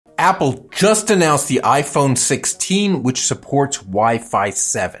Apple just announced the iPhone 16, which supports Wi-Fi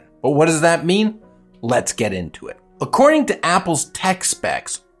 7. But what does that mean? Let's get into it. According to Apple's tech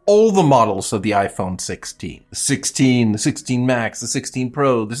specs, all the models of the iPhone 16, the 16, the 16 Max, the 16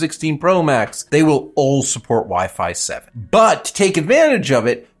 Pro, the 16 Pro Max, they will all support Wi-Fi 7. But to take advantage of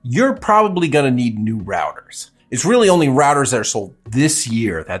it, you're probably going to need new routers. It's really only routers that are sold this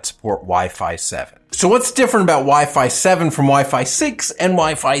year that support Wi-Fi 7. So what's different about Wi-Fi 7 from Wi-Fi 6 and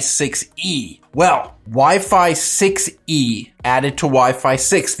Wi-Fi 6E? Well, Wi-Fi 6E added to Wi-Fi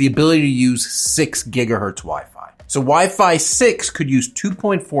 6 the ability to use 6 gigahertz Wi-Fi. So Wi-Fi 6 could use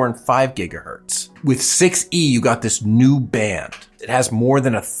 2.4 and 5 gigahertz. With 6E, you got this new band. It has more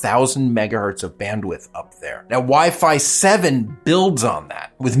than 1,000 megahertz of bandwidth up there. Now, Wi-Fi 7 builds on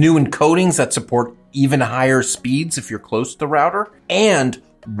that with new encodings that support even higher speeds if you're close to the router, and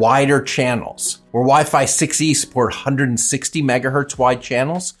wider channels. Where Wi-Fi 6E support 160 megahertz wide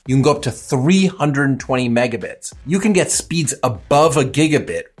channels, you can go up to 320 megabits. You can get speeds above a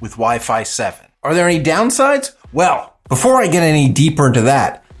gigabit with Wi-Fi 7. Are there any downsides? Well, before I get any deeper into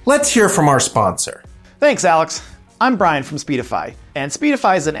that, let's hear from our sponsor. Thanks, Alex. I'm Brian from Speedify, and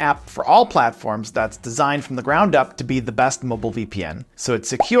Speedify is an app for all platforms that's designed from the ground up to be the best mobile VPN. So it's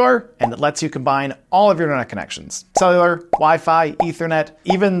secure, and it lets you combine all of your internet connections. Cellular, Wi-Fi, Ethernet,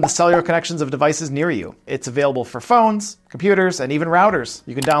 even the cellular connections of devices near you. It's available for phones, computers, and even routers.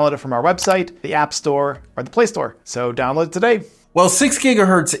 You can download it from our website, the App Store, or the Play Store. So download it today. Well, 6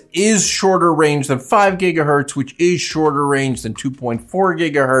 gigahertz is shorter range than 5 gigahertz, which is shorter range than 2.4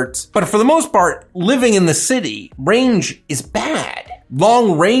 gigahertz. But for the most part, living in the city, range is bad.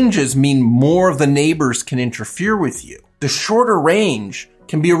 Long ranges mean more of the neighbors can interfere with you. The shorter range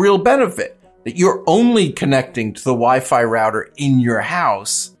can be a real benefit, that you're only connecting to the Wi-Fi router in your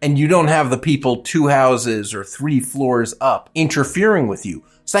house, and you don't have the people 2 houses or 3 floors up interfering with you.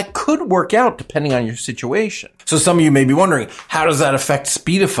 So that could work out depending on your situation. So some of you may be wondering, how does that affect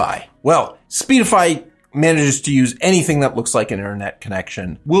Speedify? Well, Speedify manages to use anything that looks like an internet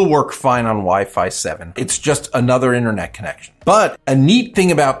connection. Will work fine on Wi-Fi 7. It's just another internet connection. But a neat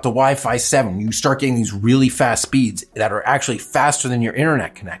thing about the Wi-Fi 7, you start getting these really fast speeds that are actually faster than your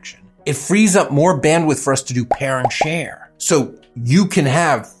internet connection. It frees up more bandwidth for us to do pair and share. So you can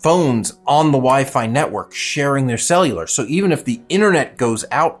have phones on the Wi-Fi network sharing their cellular. So even if the internet goes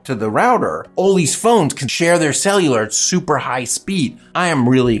out to the router, all these phones can share their cellular at super high speed. I am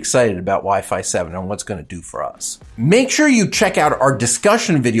really excited about Wi-Fi 7 and what's going to do for us. Make sure you check out our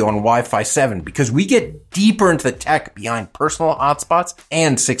discussion video on Wi-Fi 7 because we get deeper into the tech behind personal hotspots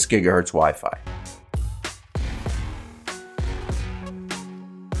and 6 gigahertz Wi-Fi.